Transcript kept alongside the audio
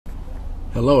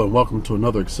Hello and welcome to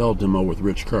another Excel demo with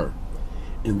Rich Kerr.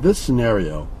 In this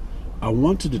scenario, I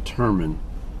want to determine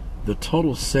the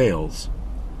total sales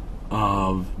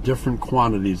of different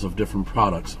quantities of different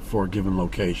products for a given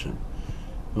location.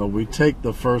 Well, we take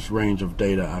the first range of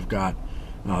data. I've got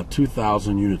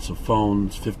 2,000 units of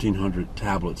phones, 1,500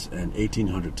 tablets, and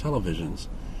 1,800 televisions.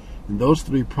 And those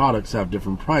three products have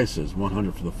different prices: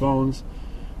 100 for the phones,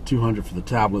 200 for the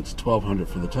tablets, 1,200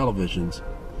 for the televisions.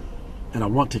 And I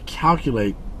want to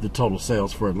calculate the total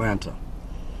sales for Atlanta.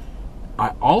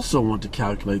 I also want to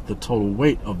calculate the total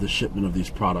weight of the shipment of these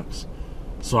products.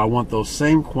 So I want those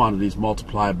same quantities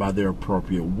multiplied by their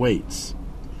appropriate weights.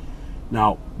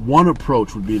 Now, one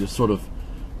approach would be to sort of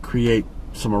create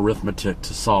some arithmetic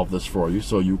to solve this for you.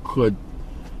 So you could,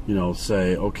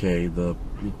 say, okay, the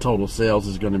total sales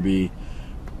is going to be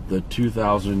the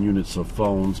 2,000 units of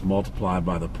phones multiplied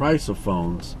by the price of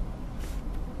phones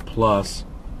plus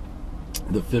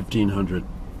the 1,500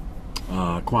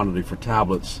 quantity for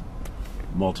tablets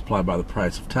multiplied by the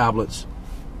price of tablets,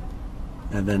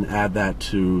 and then add that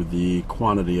to the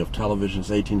quantity of televisions,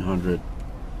 1,800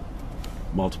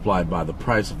 multiplied by the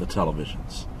price of the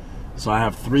televisions. So I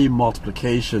have three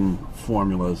multiplication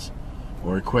formulas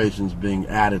or equations being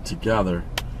added together,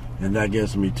 and that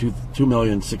gives me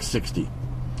 2,660,000.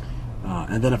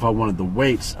 And then if I wanted the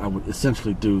weights, I would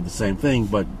essentially do the same thing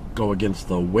but go against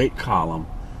the weight column.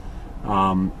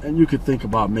 And you could think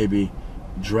about maybe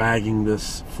dragging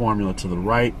this formula to the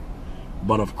right,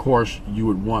 but of course you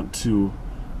would want to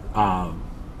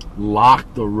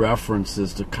lock the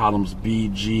references to columns B,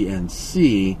 G, and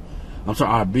C.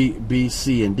 B,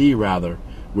 C, and D rather,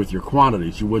 with your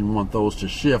quantities. You wouldn't want those to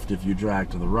shift if you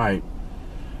drag to the right,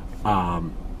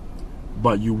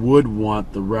 but you would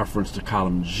want the reference to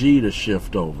column G to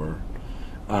shift over.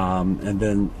 And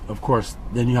then, of course,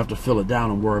 then you have to fill it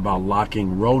down and worry about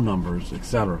locking row numbers,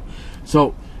 etc.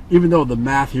 So even though the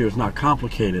math here is not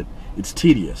complicated, it's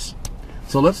tedious.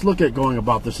 So let's look at going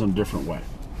about this in a different way.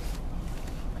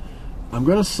 I'm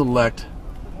going to select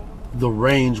the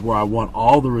range where I want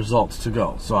all the results to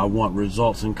go. So I want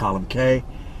results in column K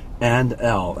and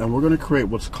L. And we're going to create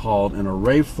what's called an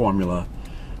array formula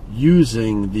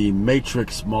using the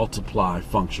matrix multiply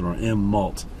function, or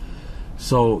MMULT.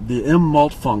 So the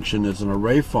MMULT function is an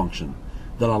array function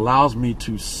that allows me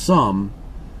to sum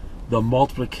the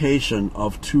multiplication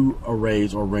of two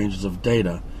arrays or ranges of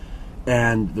data.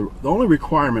 And the only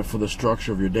requirement for the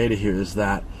structure of your data here is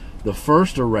that the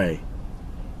first array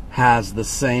has the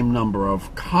same number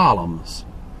of columns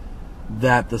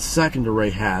that the second array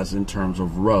has in terms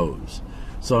of rows.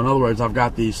 So in other words, I've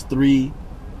got these three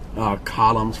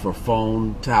columns for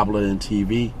phone, tablet, and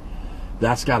TV.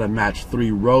 That's got to match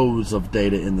three rows of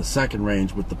data in the second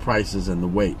range with the prices and the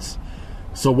weights.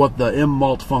 So what the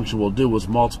MMULT function will do is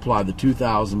multiply the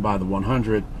 2,000 by the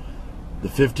 100, the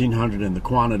 1,500 in the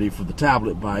quantity for the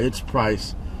tablet by its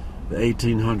price, the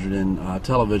 1,800 in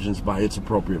televisions by its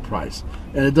appropriate price.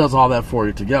 And it does all that for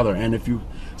you together. And if you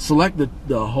select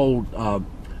the whole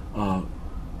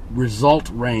result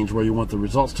range where you want the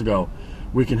results to go,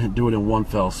 we can do it in one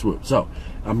fell swoop. So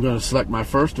I'm going to select my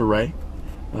first array,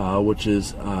 which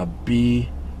is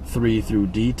B3 through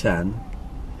D10,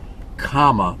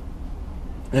 comma,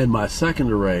 and my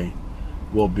second array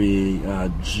will be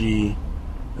G2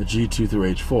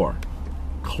 through H4,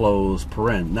 close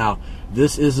paren. Now,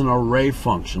 this is an array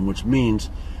function, which means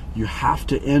you have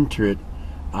to enter it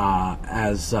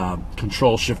as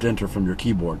Control-Shift-Enter from your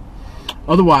keyboard.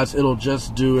 Otherwise, it'll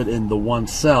just do it in the one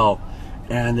cell,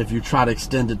 and if you try to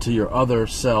extend it to your other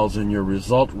cells in your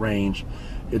result range,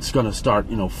 it's going to start,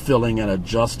 filling and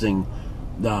adjusting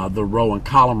the row and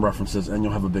column references, and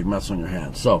you'll have a big mess on your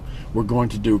hands. So we're going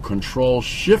to do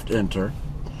Control-Shift-Enter,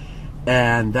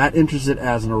 and that enters it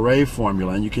as an array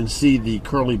formula, and you can see the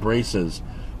curly braces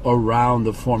around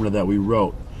the formula that we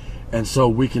wrote. And so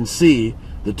we can see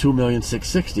the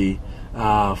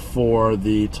 2,660,000 for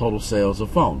the total sales of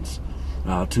phones.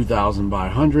 2,000 by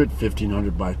 100,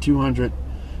 1,500 by 200.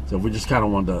 So if we just kind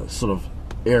of wanted to sort of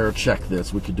error check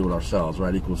this, we could do it ourselves,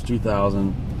 right? Equals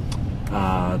 2,000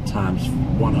 times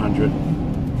 100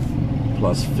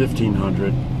 plus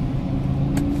 1,500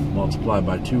 multiplied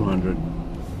by 200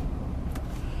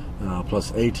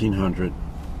 plus 1,800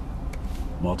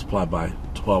 multiplied by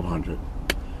 1,200.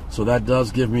 So that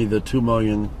does give me the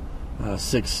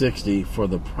 2,660,000 for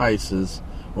the prices,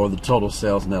 or the total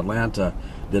sales in Atlanta.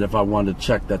 That if I wanted to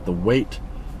check that the weight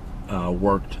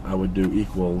worked, I would do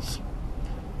equals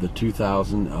the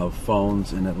 2,000 of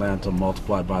phones in Atlanta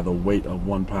multiplied by the weight of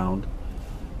 1 pound.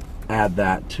 Add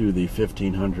that to the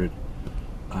 1,500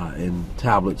 in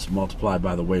tablets multiplied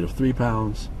by the weight of 3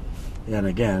 pounds. And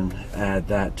again, add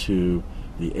that to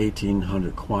the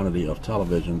 1,800 quantity of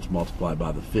televisions multiplied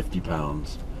by the 50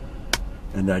 pounds,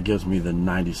 and that gives me the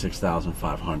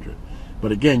 96,500.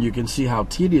 But again, you can see how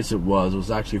tedious it was. It was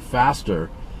actually faster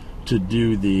to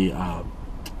do the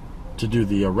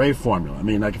array formula. I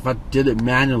mean, like if I did it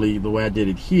manually the way I did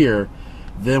it here,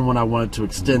 then when I wanted to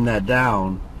extend that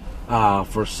down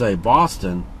for say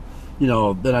Boston, you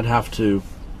know, then I'd have to,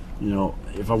 you know,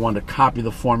 if I wanted to copy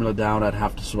the formula down, I'd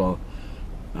have to sort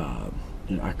of,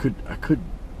 you know,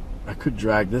 I could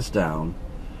drag this down,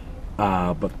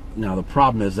 but now the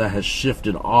problem is that has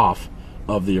shifted off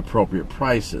of the appropriate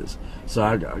prices. So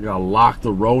I gotta lock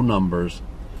the row numbers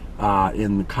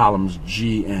in the columns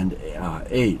G and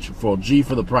H. For G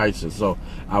for the prices, so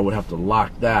I would have to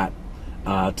lock that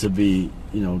to be,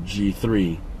 you know,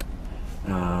 G3,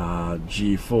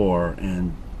 G4,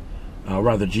 and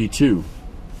rather G2,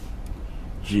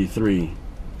 G3,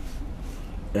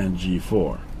 and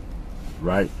G4,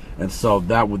 right? And so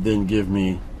that would then give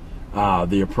me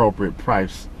the appropriate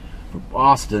price for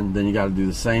Boston. Then you got to do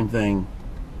the same thing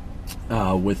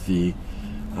with the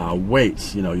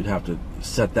weights. You know, you'd have to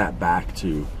set that back to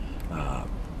you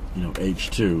know,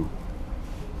 H2,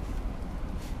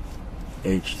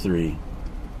 H3,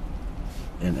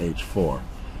 and H4.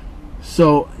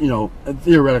 So, you know,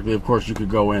 theoretically, of course, you could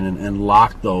go in and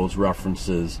lock those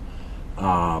references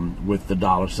with the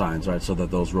dollar signs, right, so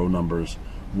that those row numbers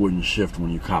wouldn't shift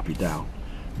when you copy down.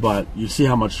 But you see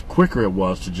how much quicker it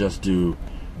was to just do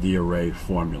the array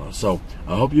formula. So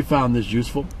I hope you found this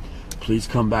useful. Please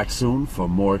come back soon for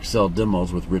more Excel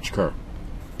demos with Rich Kerr.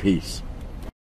 Peace.